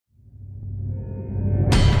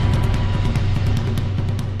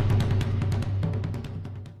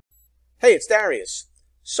Hey, it's Darius.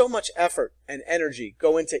 So much effort and energy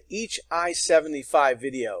go into each I-75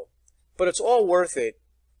 video, but it's all worth it.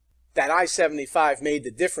 That I-75 made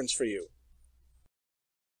the difference for you.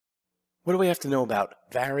 What do we have to know about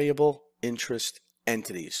variable interest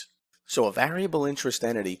entities? So a variable interest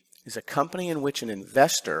entity is a company in which an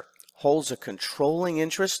investor holds a controlling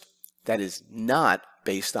interest that is not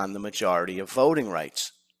based on the majority of voting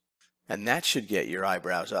rights. And that should get your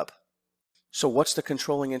eyebrows up. So what's the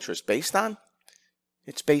controlling interest based on?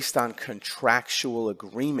 It's based on contractual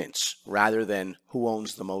agreements rather than who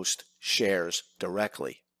owns the most shares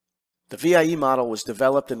directly. The VIE model was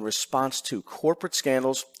developed in response to corporate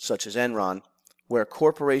scandals such as Enron, where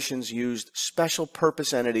corporations used special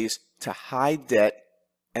purpose entities to hide debt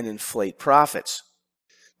and inflate profits.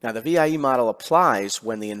 Now, the VIE model applies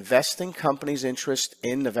when the investing company's interest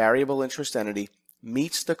in the variable interest entity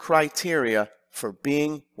meets the criteria for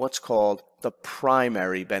being what's called the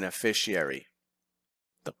primary beneficiary.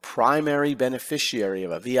 The primary beneficiary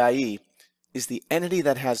of a VIE is the entity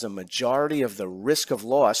that has a majority of the risk of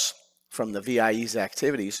loss from the VIE's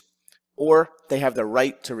activities, or they have the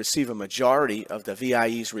right to receive a majority of the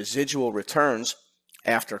VIE's residual returns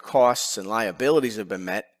after costs and liabilities have been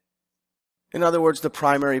met. In other words, the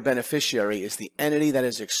primary beneficiary is the entity that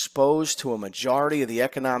is exposed to a majority of the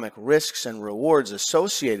economic risks and rewards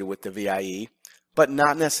associated with the VIE, but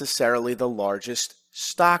not necessarily the largest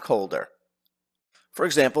stockholder. For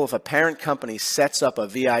example, if a parent company sets up a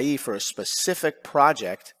VIE for a specific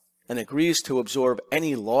project and agrees to absorb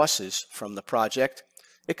any losses from the project,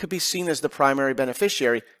 it could be seen as the primary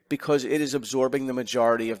beneficiary because it is absorbing the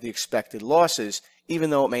majority of the expected losses, even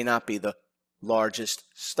though it may not be the largest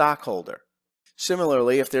stockholder.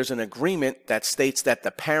 Similarly, if there's an agreement that states that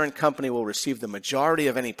the parent company will receive the majority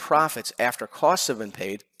of any profits after costs have been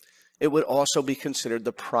paid, it would also be considered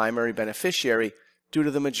the primary beneficiary due to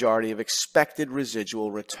the majority of expected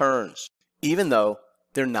residual returns, even though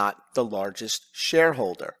they're not the largest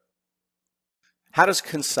shareholder. How does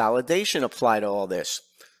consolidation apply to all this?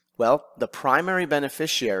 Well, the primary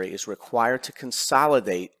beneficiary is required to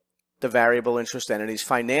consolidate the variable interest entity's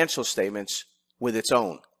financial statements with its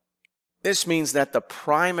own. This means that the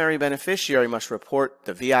primary beneficiary must report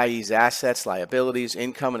the VIE's assets, liabilities,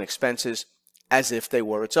 income, and expenses as if they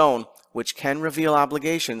were its own, which can reveal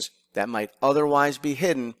obligations that might otherwise be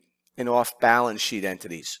hidden in off-balance sheet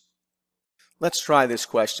entities. Let's try this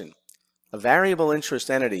question. A variable interest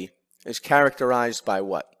entity is characterized by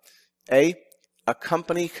what? A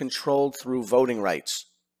company controlled through voting rights.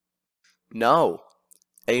 No,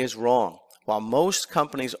 A is wrong. While most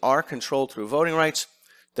companies are controlled through voting rights,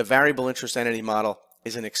 the variable interest entity model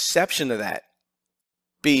is an exception to that.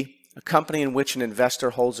 B, a company in which an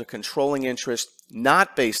investor holds a controlling interest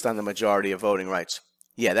not based on the majority of voting rights.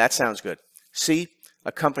 Yeah, that sounds good. C,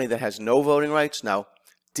 a company that has no voting rights. No.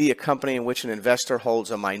 D, a company in which an investor holds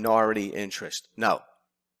a minority interest. No.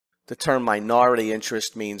 The term minority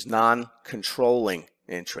interest means non-controlling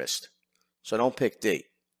interest. So don't pick D.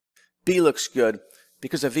 B looks good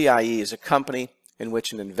because a VIE is a company in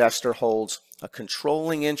which an investor holds a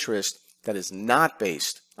controlling interest that is not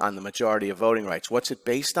based on the majority of voting rights. What's it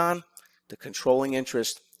based on? The controlling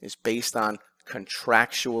interest is based on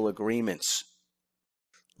contractual agreements.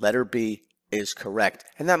 Letter B is correct,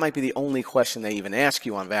 and that might be the only question they even ask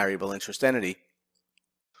you on variable interest entity.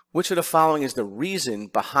 Which of the following is the reason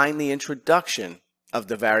behind the introduction of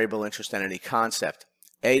the variable interest entity concept?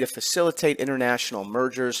 A, to facilitate international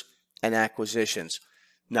mergers and acquisitions.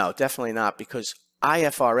 No, definitely not, because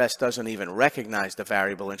IFRS doesn't even recognize the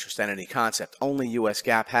variable interest entity concept. Only US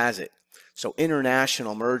GAAP has it. So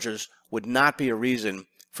international mergers would not be a reason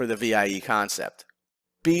for the VIE concept.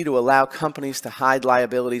 B, to allow companies to hide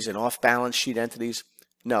liabilities in off-balance sheet entities.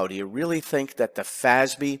 No, do you really think that the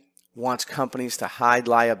FASB wants companies to hide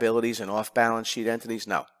liabilities in off-balance sheet entities?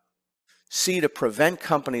 No. C, to prevent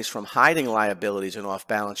companies from hiding liabilities in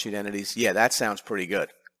off-balance sheet entities. Yeah, that sounds pretty good.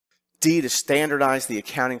 D, to standardize the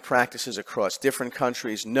accounting practices across different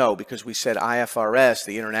countries. No, because we said IFRS,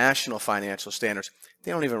 the international financial standards,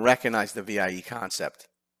 they don't even recognize the VIE concept.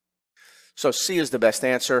 So C is the best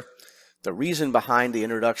answer. The reason behind the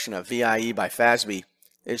introduction of VIE by FASB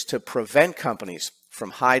is to prevent companies from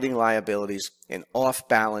hiding liabilities in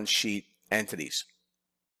off-balance sheet entities.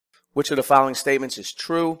 Which of the following statements is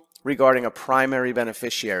true regarding a primary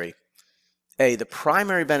beneficiary? A, the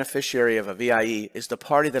primary beneficiary of a VIE is the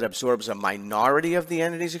party that absorbs a minority of the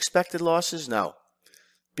entity's expected losses? No.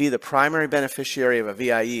 B, the primary beneficiary of a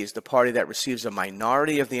VIE is the party that receives a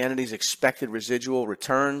minority of the entity's expected residual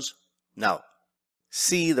returns? No.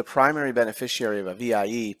 C, the primary beneficiary of a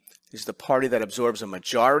VIE is the party that absorbs a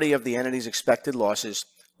majority of the entity's expected losses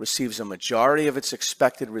receives a majority of its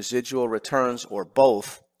expected residual returns or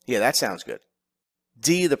both. Yeah, that sounds good.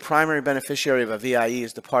 D, the primary beneficiary of a VIE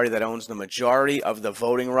is the party that owns the majority of the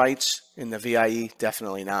voting rights in the VIE.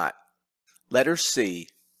 Definitely not. Letter C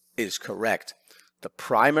is correct. The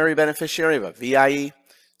primary beneficiary of a VIE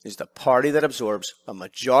is the party that absorbs a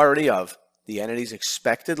majority of the entity's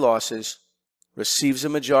expected losses, receives a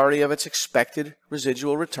majority of its expected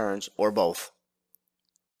residual returns, or both.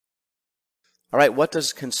 All right, what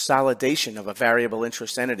does consolidation of a variable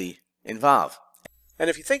interest entity involve? And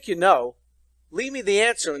if you think you know, leave me the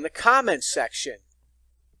answer in the comments section.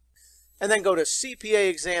 And then go to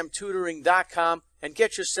CPAExamTutoring.com and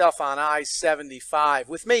get yourself on I-75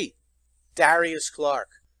 with me, Darius Clark.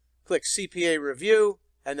 Click CPA Review,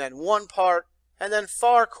 and then one part, and then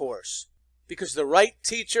FAR course. Because the right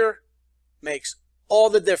teacher makes all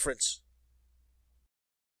the difference.